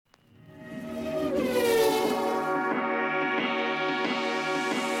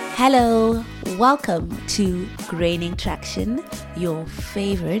Hello, welcome to Gaining Traction, your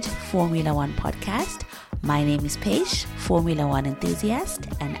favorite Formula One podcast. My name is Paish, Formula One enthusiast,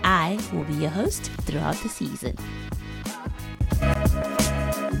 and I will be your host throughout the season.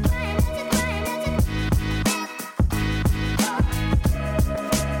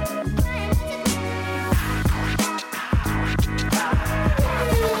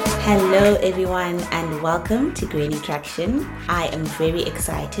 Hello everyone and welcome to Gaining Traction. I am very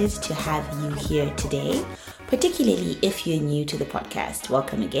excited to have you here today, particularly if you're new to the podcast.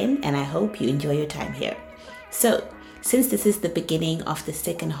 Welcome again, and I hope you enjoy your time here. So, since this is the beginning of the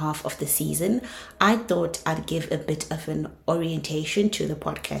second half of the season, I thought I'd give a bit of an orientation to the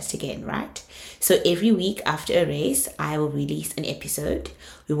podcast again, right? So every week after a race, I will release an episode.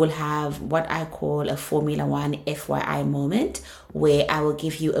 We will have what I call a Formula One FYI moment, where I will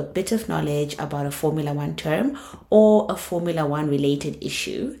give you a bit of knowledge about a Formula One term or a Formula One related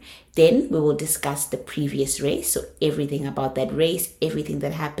issue. Then we will discuss the previous race, so everything about that race, everything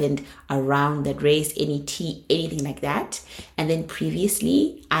that happened around that race, anything like that. And then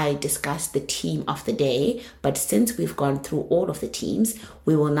previously, I discussed the team of the day, but since we've gone through all of the teams,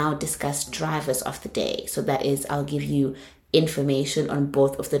 we will now discuss drivers of the day. So that is, I'll give you information on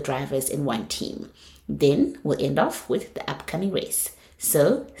both of the drivers in one team. Then we'll end off with the upcoming race.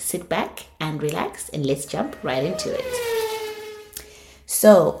 So sit back and relax and let's jump right into it.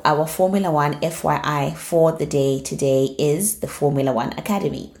 So our Formula One FYI for the day today is the Formula One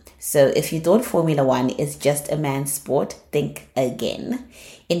Academy. So if you thought Formula One is just a man's sport, think again.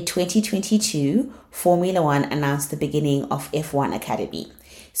 In 2022, Formula One announced the beginning of F1 Academy.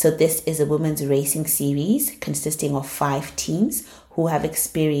 So this is a women's racing series consisting of 5 teams who have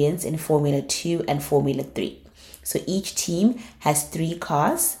experience in Formula 2 and Formula 3. So each team has 3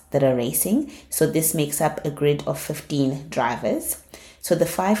 cars that are racing. So this makes up a grid of 15 drivers. So the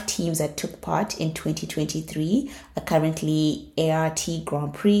 5 teams that took part in 2023 are currently ART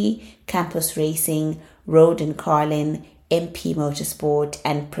Grand Prix, Campus Racing, Road and Carlin, MP Motorsport,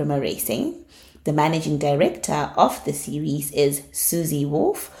 and Prima Racing. The managing director of the series is Susie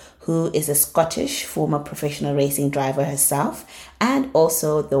Wolff, who is a Scottish former professional racing driver herself, and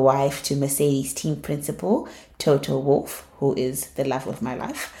also the wife to Mercedes team principal Toto Wolff, who is the love of my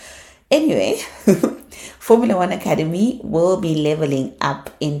life. Anyway, Formula One Academy will be leveling up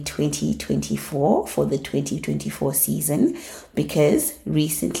in 2024 for the 2024 season because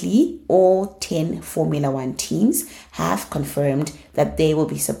recently all 10 Formula One teams have confirmed that they will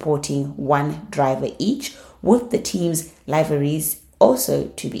be supporting one driver each, with the team's liveries also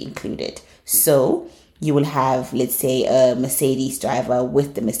to be included. So you will have, let's say, a Mercedes driver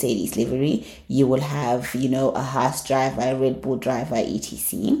with the Mercedes livery. You will have, a Haas driver, a Red Bull driver,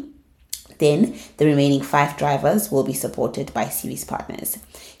 etc. Then the remaining 5 drivers will be supported by series partners.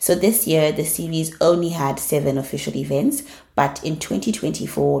 So this year, the series only had 7 official events, but in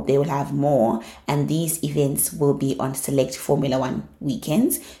 2024, they will have more, and these events will be on select Formula One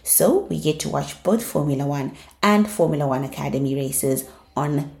weekends. So we get to watch both Formula One and Formula One Academy races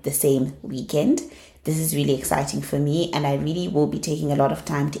on the same weekend. This is really exciting for me, and I really will be taking a lot of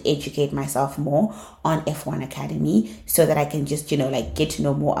time to educate myself more on F1 Academy so that I can just, get to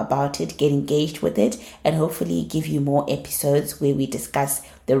know more about it, get engaged with it, and hopefully give you more episodes where we discuss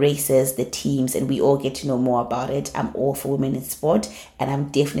the races, the teams, and we all get to know more about it. I'm all for women in sport, and I'm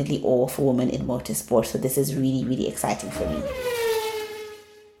definitely all for women in motorsport. So this is really, really exciting for me.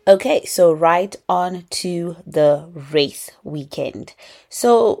 Okay, so right on to the race weekend.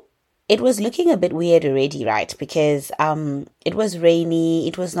 So it was looking a bit weird already, right? Because it was rainy,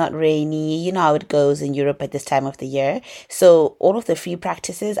 it was not rainy. You know how it goes in Europe at this time of the year. So all of the free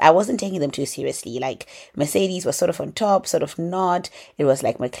practices, I wasn't taking them too seriously. Like Mercedes was sort of on top, sort of not. It was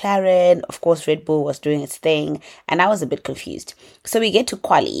like McLaren. Of course, Red Bull was doing its thing. And I was a bit confused. So we get to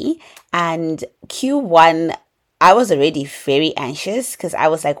quali and Q1, I was already very anxious because I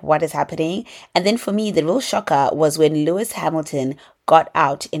was like, what is happening? And then for me, the real shocker was when Lewis Hamilton got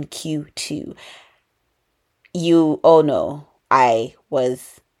out in Q2. You all know I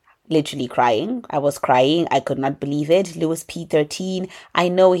was literally crying. I was crying. I could not believe it. Lewis P13. I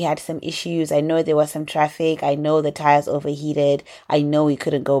know he had some issues. I know there was some traffic. I know the tires overheated. I know he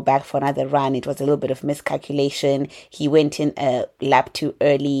couldn't go back for another run. It was a little bit of miscalculation. He went in a lap too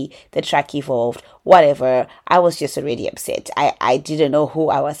early. The track evolved. Whatever. I was just already upset. I didn't know who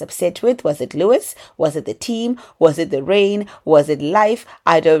I was upset with. Was it Lewis? Was it the team? Was it the rain? Was it life?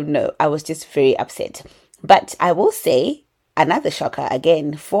 I don't know. I was just very upset. But I will say, another shocker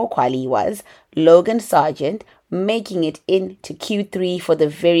again for quali was Logan Sargeant making it into Q3 for the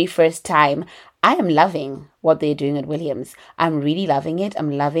very first time. I am loving what they're doing at Williams. I'm really loving it.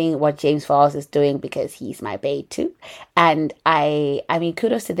 I'm loving what James Falls is doing because he's my babe too. And I mean,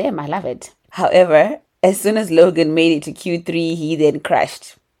 kudos to them. I love it. However, as soon as Logan made it to Q3, he then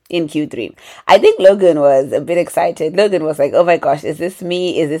crashed in Q3. I think Logan was a bit excited. Logan was like, "Oh my gosh, is this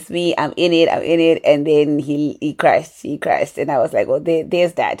me? Is this me? I'm in it. I'm in it." And then he crashed. He crashed, and I was like, "Well,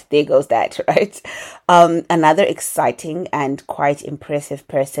 there's that. There goes that." Right. Another exciting and quite impressive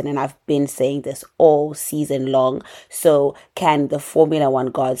person, and I've been saying this all season long. So, can the Formula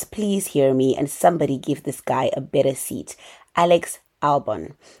One gods please hear me and somebody give this guy a better seat? Alex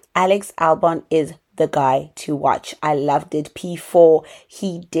Albon. Alex Albon is the guy to watch. I loved it. P4,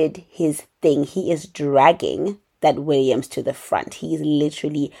 he did his thing. He is dragging that Williams to the front. He is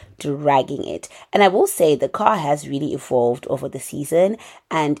literally dragging it. And I will say the car has really evolved over the season,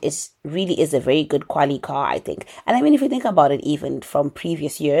 and it really is a very good quality car, I think. And I mean, if you think about it, even from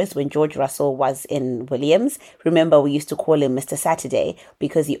previous years when George Russell was in Williams, remember we used to call him Mr. Saturday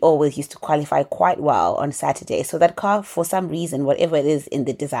because he always used to qualify quite well on Saturday. So that car, for some reason, whatever it is in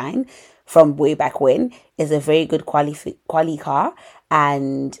the design from way back when, is a very good quality car.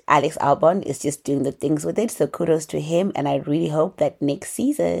 And Alex Albon is just doing the things with it. So kudos to him. And I really hope that next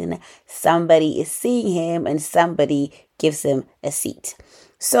season, somebody is seeing him and somebody gives him a seat.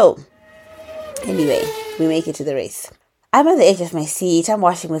 So anyway, we make it to the race. I'm at the edge of my seat. I'm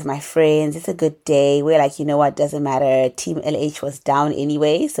watching with my friends. It's a good day. We're like, you know what? Doesn't matter. Team LH was down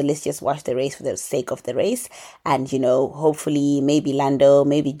anyway. So let's just watch the race for the sake of the race. And, hopefully maybe Lando,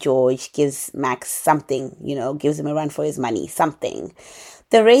 maybe George gives Max something, gives him a run for his money, something.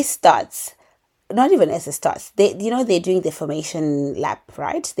 The race starts. Not even as it starts. They're doing the formation lap,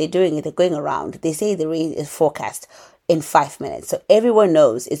 right? They're doing it. They're going around. They say the rain is forecast in 5 minutes. So everyone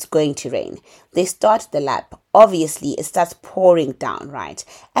knows it's going to rain. They start the lap. Obviously, it starts pouring down, right?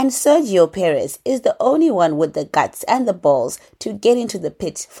 And Sergio Perez is the only one with the guts and the balls to get into the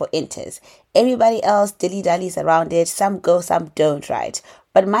pit for Inters. Everybody else dilly-dallies around it. Some go, some don't, right?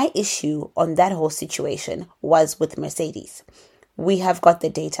 But my issue on that whole situation was with Mercedes. We have got the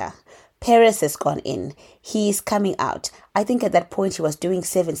data. Perez has gone in. He's coming out. I think at that point he was doing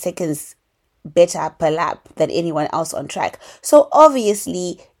 7 seconds better per lap than anyone else on track. So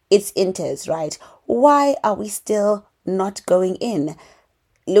obviously it's Inters, right? Why are we still not going in?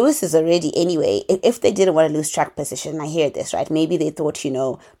 Lewis is already anyway. If they didn't want to lose track position, I hear this, right? Maybe they thought,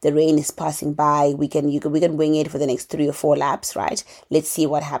 the rain is passing by. We can wing it for the next 3 or 4 laps, right? Let's see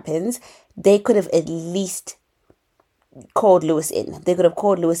what happens. They could have at least called Lewis in. They could have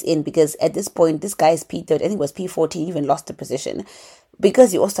called Lewis in because at this point, this guy is P3, I think it was P14, even lost the position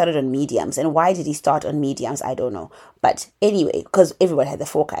because he all started on mediums. And why did he start on mediums? I don't know. But anyway, because everyone had the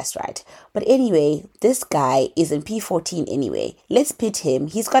forecast, right? But anyway, this guy is in P14 anyway. Let's pit him.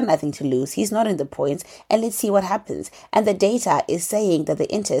 He's got nothing to lose. He's not in the points. And let's see what happens. And the data is saying that the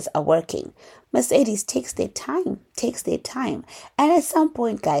Inters are working. Mercedes takes their time. And at some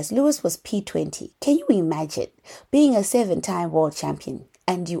point, guys, Lewis was P20. Can you imagine being a 7-time world champion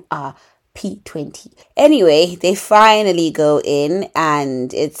and you are P20? Anyway, they finally go in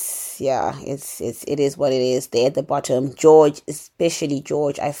and it is what it is. They're at the bottom. George, especially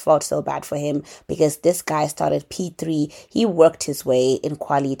George, I felt so bad for him because this guy started P3. He worked his way in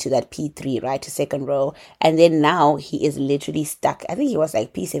quali to that P3, right, to second row. And then now he is literally stuck. I think he was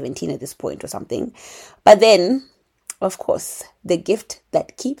like P17 at this point or something. But then, of course, the gift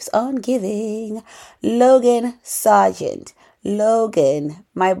that keeps on giving, Logan Sargeant. Logan,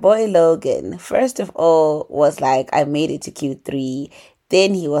 my boy Logan, first of all, was like, I made it to Q3.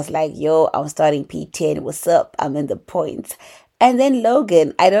 Then he was like, yo, I'm starting P10. What's up? I'm in the points. And then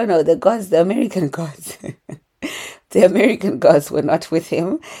Logan, I don't know, the American gods, the American gods were not with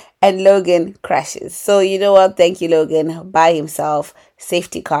him. And Logan crashes. So you know what? Thank you, Logan. By himself,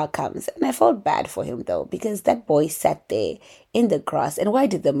 safety car comes. And I felt bad for him though, because that boy sat there in the grass. And why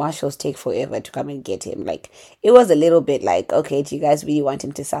did the marshals take forever to come and get him? Like, it was a little bit like, okay, do you guys really want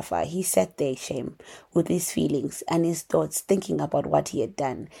him to suffer? He sat there, shame, with his feelings and his thoughts, thinking about what he had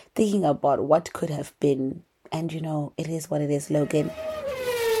done, thinking about what could have been. And it is what it is, Logan.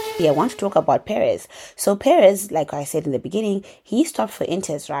 I want to talk about Perez. So Perez, like I said in the beginning, he stopped for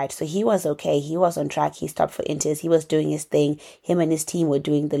Inters, right? So he was okay. He was on track. He stopped for Inters. He was doing his thing. Him and his team were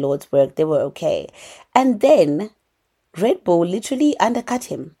doing the Lord's work. They were okay. And then Red Bull literally undercut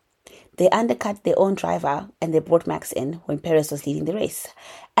him. They undercut their own driver and they brought Max in when Perez was leading the race.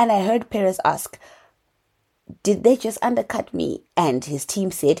 And I heard Perez ask, did they just undercut me? And his team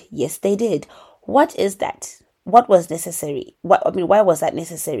said, yes, they did. What is that? What was necessary? Why was that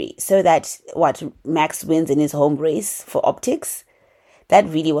necessary? So that Max wins in his home race for optics? that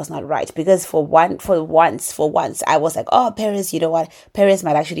really was not right, because for once, I was like, oh, Perez, you know what? Perez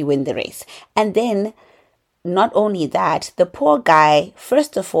might actually win the race. And then not only that, the poor guy,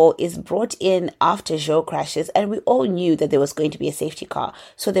 first of all, is brought in after Joe crashes, and we all knew that there was going to be a safety car,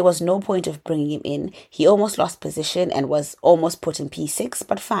 so there was no point of bringing him in. He almost lost position and was almost put in P6,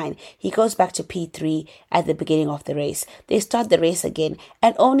 but fine. He goes back to P3 at the beginning of the race. They start the race again,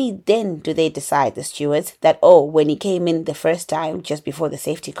 and only then do they decide, the stewards, that, oh, when he came in the first time, just before the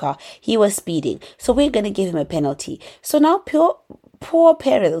safety car, he was speeding, so we're going to give him a penalty. So now poor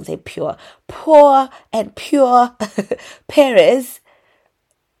Perez, don't say pure, poor and pure Perez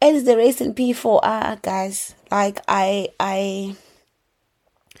ends the race in P4. Guys, like I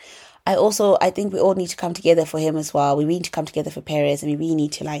think we all need to come together for him as well. We need to come together for Perez, and we really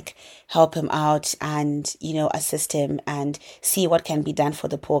need to like help him out and, you know, assist him and see what can be done for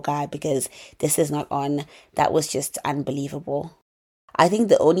the poor guy, because this is not on. That was just unbelievable. I think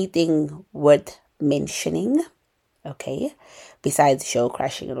the only thing worth mentioning, okay, besides show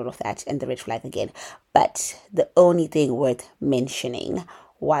crashing and all of that and the red flag again, but the only thing worth mentioning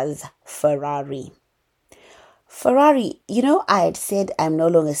was Ferrari. You know, I had said I'm no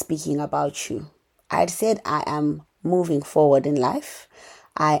longer speaking about you. I had said I am moving forward in life.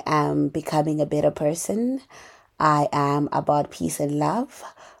 I am becoming a better person. I am about peace and love.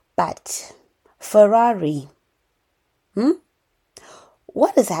 But Ferrari,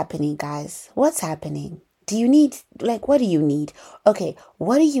 what is happening, guys? What's happening? Do you need, like, what do you need? Okay,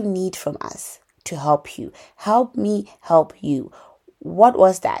 what do you need from us to help you? Help me help you. What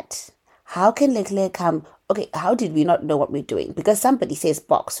was that? How can Leclerc come? Okay, how did we not know what we're doing? Because somebody says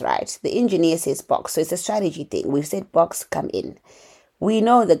box, right? The engineer says box. So it's a strategy thing. We've said box, come in. We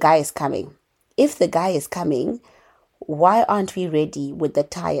know the guy is coming. If the guy is coming, why aren't we ready with the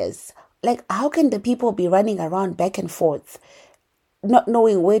tires? Like, how can the people be running around back and forth, not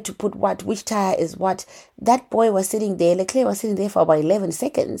knowing where to put what, which tire is what? That boy was sitting there, Leclerc was sitting there for about 11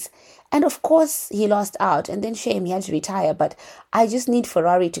 seconds. And of course, he lost out. And then shame, he had to retire. But I just need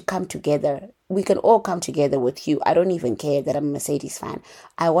Ferrari to come together. We can all come together with you. I don't even care that I'm a Mercedes fan.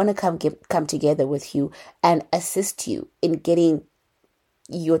 I want to come together with you and assist you in getting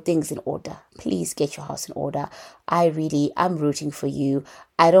your things in order. Please get your house in order. I'm rooting for you.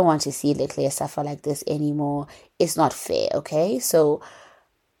 I don't want to see Leclerc suffer like this anymore. It's not fair, okay? So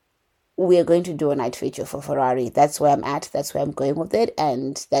we're going to do a night feature for Ferrari. That's where I'm at. That's where I'm going with it.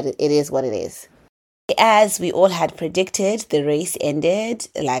 And that it is what it is. As we all had predicted, the race ended.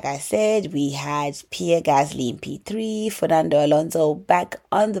 Like I said, we had Pierre Gasly in P3, Fernando Alonso back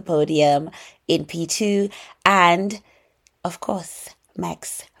on the podium in P2, and of course,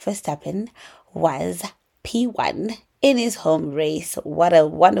 Max Verstappen was P1 in his home race. What a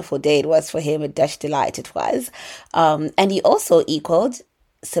wonderful day it was for him. A Dutch delight it was. And he also equaled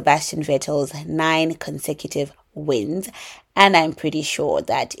Sebastian Vettel's 9 consecutive wins. And I'm pretty sure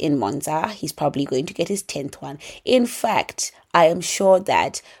that in Monza, he's probably going to get his 10th one. In fact, I am sure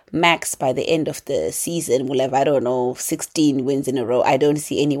that Max, by the end of the season, will have, 16 wins in a row. I don't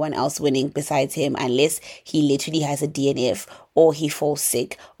see anyone else winning besides him, unless he literally has a DNF or he falls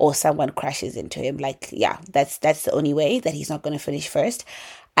sick or someone crashes into him. Like, yeah, that's the only way that he's not going to finish first.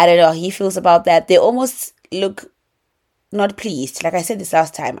 I don't know how he feels about that. They almost look not pleased. Like I said this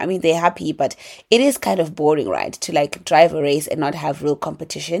last time, I mean, they're happy, but it is kind of boring, right? To like drive a race and not have real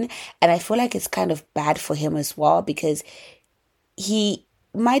competition. And I feel like it's kind of bad for him as well, because he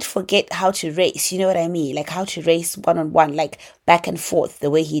might forget how to race, you know what I mean? Like how to race one-on-one, like back and forth, the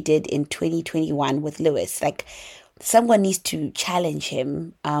way he did in 2021 with Lewis. Like someone needs to challenge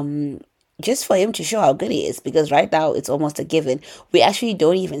him, just for him to show how good he is, because right now it's almost a given. We actually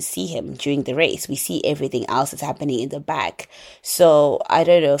don't even see him during the race. We see everything else that's happening in the back. So I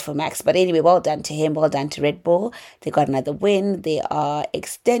don't know for Max, but anyway, well done to him. Well done to Red Bull. They got another win. They are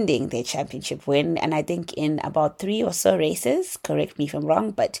extending their championship win. And I think in about 3 or so races, correct me if I'm wrong,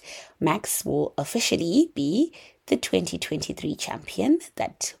 but Max will officially be the 2023 champion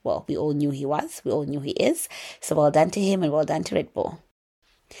that, well, we all knew he was. We all knew he is. So well done to him and well done to Red Bull.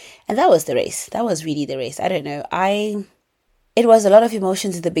 And that was the race. That was really the race. I don't know. It was a lot of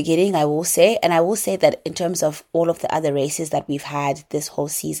emotions in the beginning, I will say. And I will say that in terms of all of the other races that we've had this whole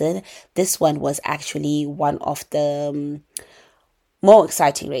season, this one was actually one of the more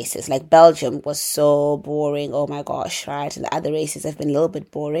exciting races. Like Belgium was so boring. Oh my gosh, right? And the other races have been a little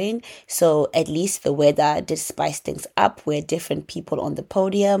bit boring. So at least the weather did spice things up. We're different people on the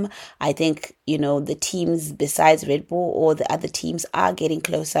podium. I think, the teams besides Red Bull or the other teams are getting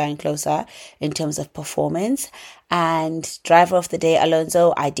closer and closer in terms of performance. And driver of the day,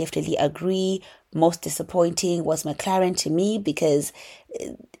 Alonso, I definitely agree. Most disappointing was McLaren to me because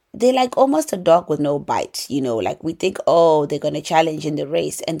they're like almost a dog with no bite, like we think, oh, they're going to challenge in the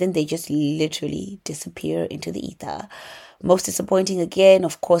race, and then they just literally disappear into the ether. Most disappointing again,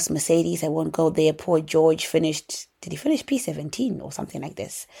 of course, Mercedes. I won't go there. Poor George did he finish P17 or something like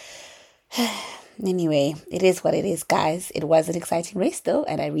this? Anyway, it is what it is, guys. It was an exciting race though,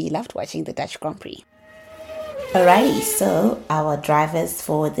 and I really loved watching the Dutch Grand Prix. Alrighty, so our drivers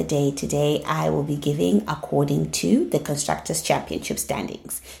for the day today, I will be giving according to the Constructors' Championship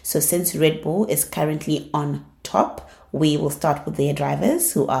standings. So since Red Bull is currently on top, we will start with their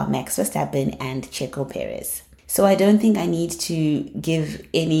drivers, who are Max Verstappen and Checo Perez. So I don't think I need to give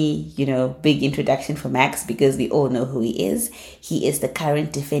any, big introduction for Max because we all know who he is. He is the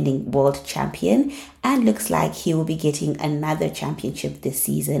current defending world champion and looks like he will be getting another championship this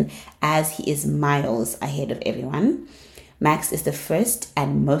season as he is miles ahead of everyone. Max is the first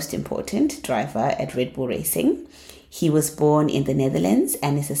and most important driver at Red Bull Racing. He was born in the Netherlands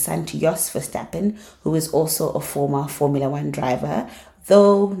and is a son to Jos Verstappen, who is also a former Formula One driver,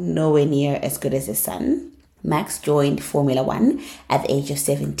 though nowhere near as good as his son. Max joined Formula One at the age of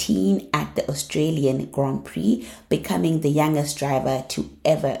 17 at the Australian Grand Prix, becoming the youngest driver to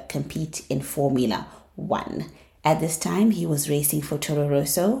ever compete in Formula One. At this time, he was racing for Toro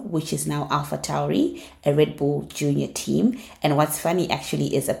Rosso, which is now AlphaTauri, a Red Bull junior team. And what's funny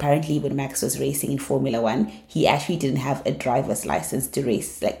actually is apparently when Max was racing in Formula One, he actually didn't have a driver's license to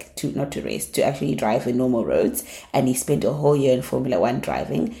race, to actually drive in normal roads. And he spent a whole year in Formula One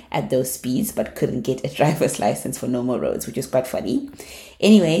driving at those speeds, but couldn't get a driver's license for normal roads, which is quite funny.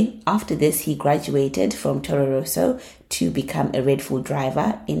 Anyway, after this, he graduated from Toro Rosso to become a Red Bull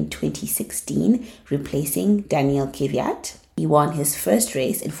driver in 2016, replacing Daniel Kvyat. He won his first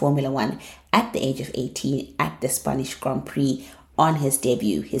race in Formula One at the age of 18 at the Spanish Grand Prix on his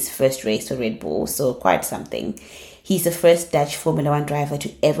debut, his first race for Red Bull, so quite something. He's the first Dutch Formula One driver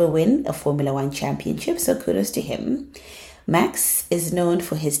to ever win a Formula One championship, so kudos to him. Max is known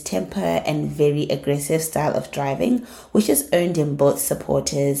for his temper and very aggressive style of driving, which has earned him both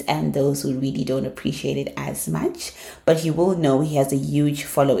supporters and those who really don't appreciate it as much. But you will know he has a huge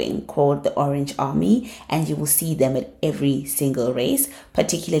following called the Orange Army, and you will see them at every single race,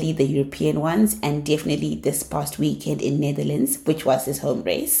 particularly the European ones, and definitely this past weekend in Netherlands, which was his home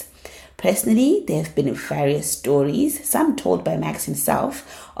race. Personally, there have been various stories, some told by Max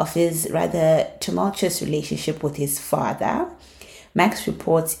himself, of his rather tumultuous relationship with his father. Max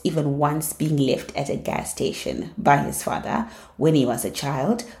reports even once being left at a gas station by his father when he was a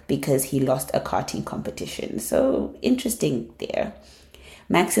child because he lost a karting competition. So interesting there.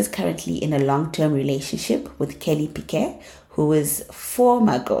 Max is currently in a long-term relationship with Kelly Piquet, who is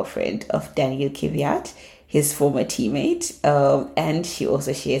former girlfriend of Daniel Kvyat, his former teammate, and she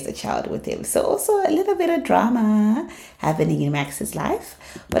also shares a child with him. So also a little bit of drama happening in Max's life.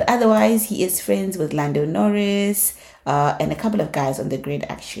 But otherwise, he is friends with Lando Norris and a couple of guys on the grid,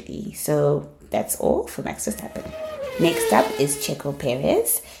 actually. So that's all for Max Verstappen. Next up is Checo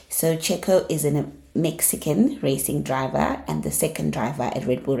Perez. So Checo is a Mexican racing driver and the second driver at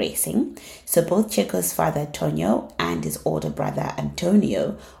Red Bull Racing. So both Checo's father, Tonio, and his older brother,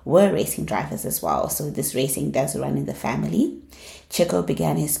 Antonio, were racing drivers as well. So this racing does run in the family. Checo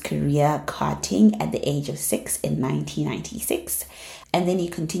began his career karting at the age of 6 in 1996. And then he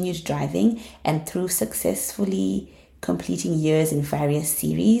continued driving, and through successfully completing years in various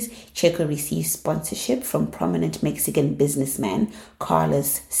series, Checo received sponsorship from prominent Mexican businessman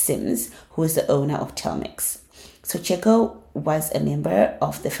Carlos Sims, who is the owner of Telmex. So Checo was a member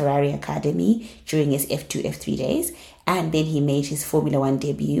of the Ferrari Academy during his F2, F3 days, and then he made his Formula One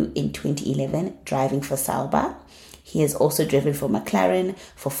debut in 2011 driving for Sauber. He has also driven for McLaren,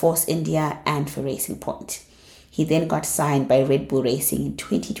 for Force India, and for Racing Point. He then got signed by Red Bull Racing in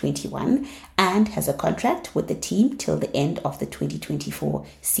 2021 and has a contract with the team till the end of the 2024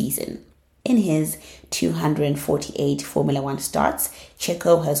 season. In his 248 Formula One starts,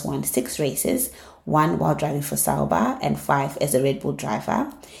 Checo has won 6 races, 1 while driving for Sauber and 5 as a Red Bull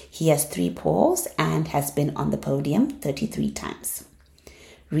driver. He has 3 poles and has been on the podium 33 times.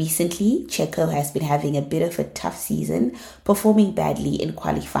 Recently, Checo has been having a bit of a tough season, performing badly in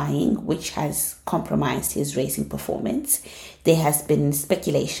qualifying, which has compromised his racing performance. There has been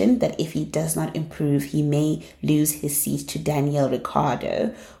speculation that if he does not improve, he may lose his seat to Daniel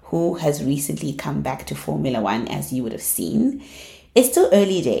Ricciardo, who has recently come back to Formula One, as you would have seen. It's still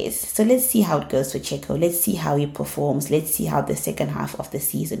early days, so let's see how it goes for Checo. Let's see how he performs. Let's see how the second half of the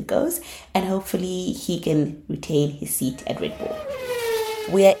season goes, and hopefully he can retain his seat at Red Bull.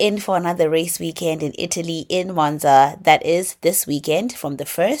 We are in for another race weekend in Italy, in Monza. That is this weekend from the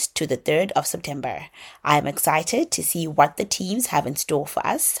 1st to the 3rd of September. I am excited to see what the teams have in store for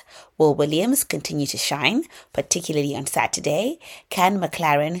us. Will Williams continue to shine, particularly on Saturday? Can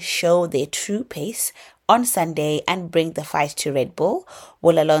McLaren show their true pace on Sunday and bring the fight to Red Bull?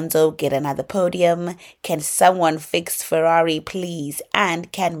 Will Alonso get another podium? Can someone fix Ferrari, please? And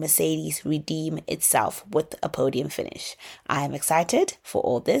can Mercedes redeem itself with a podium finish? I am excited for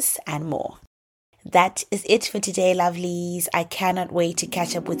all this and more. That is it for today, lovelies. I cannot wait to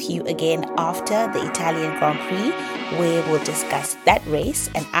catch up with you again after the Italian Grand Prix, where we'll discuss that race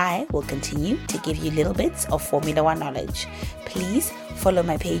and I will continue to give you little bits of Formula One knowledge. Please follow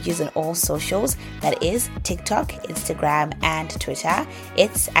my pages on all socials, that is TikTok, Instagram and Twitter.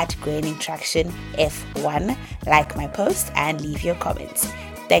 It's at Gaining Traction F1. Like my post and leave your comments.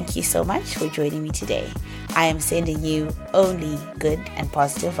 Thank you so much for joining me today. I am sending you only good and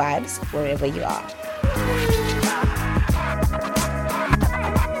positive vibes wherever you are.